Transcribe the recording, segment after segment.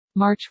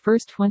March 1,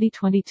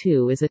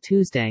 2022 is a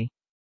Tuesday.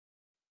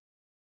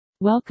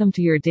 Welcome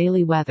to your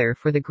daily weather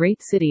for the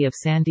great city of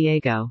San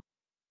Diego.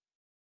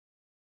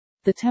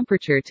 The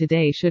temperature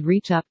today should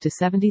reach up to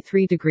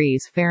 73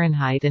 degrees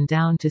Fahrenheit and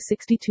down to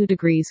 62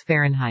 degrees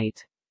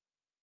Fahrenheit.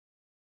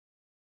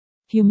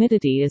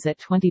 Humidity is at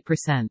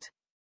 20%.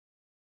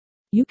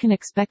 You can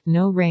expect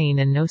no rain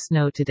and no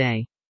snow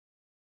today.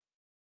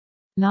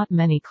 Not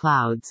many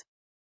clouds.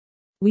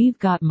 We've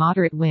got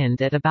moderate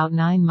wind at about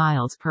 9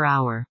 miles per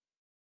hour.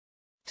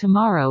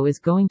 Tomorrow is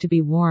going to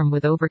be warm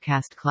with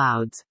overcast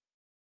clouds.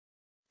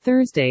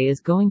 Thursday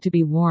is going to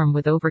be warm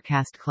with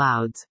overcast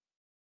clouds.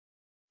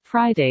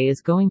 Friday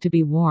is going to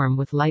be warm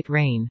with light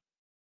rain.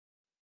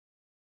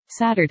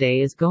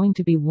 Saturday is going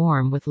to be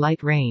warm with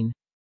light rain.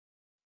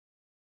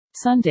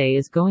 Sunday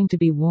is going to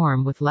be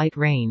warm with light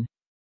rain.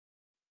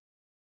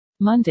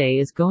 Monday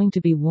is going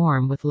to be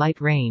warm with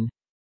light rain.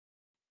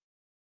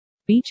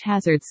 Beach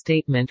hazard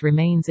statement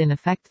remains in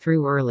effect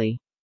through early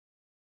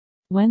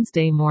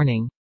Wednesday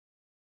morning.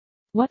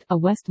 What, a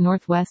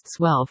west-northwest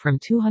swell from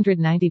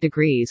 290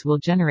 degrees will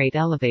generate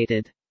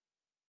elevated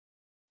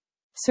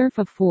surf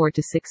of 4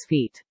 to 6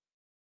 feet.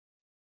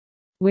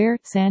 Where,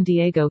 San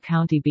Diego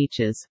County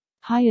beaches.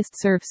 Highest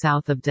surf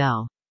south of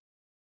Del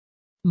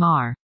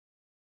Mar.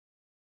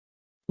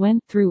 When,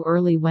 through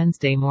early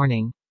Wednesday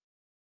morning.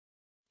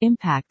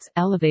 Impacts,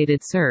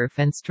 elevated surf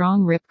and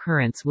strong rip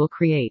currents will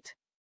create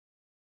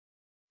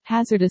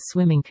hazardous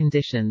swimming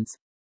conditions.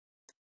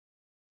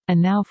 And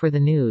now for the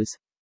news.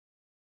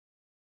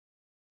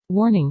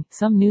 Warning,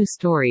 some news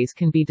stories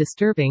can be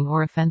disturbing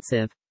or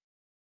offensive.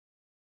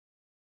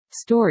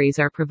 Stories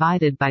are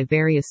provided by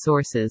various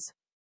sources.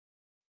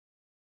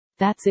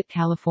 That's it,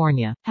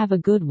 California. Have a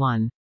good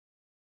one.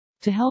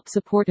 To help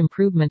support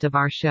improvement of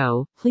our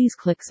show, please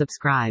click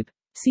subscribe.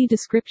 See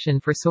description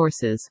for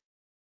sources.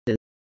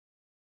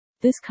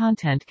 This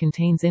content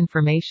contains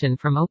information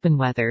from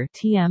OpenWeather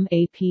 (TM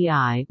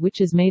API),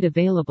 which is made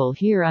available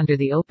here under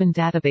the Open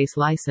Database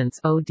License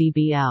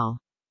 (ODBL).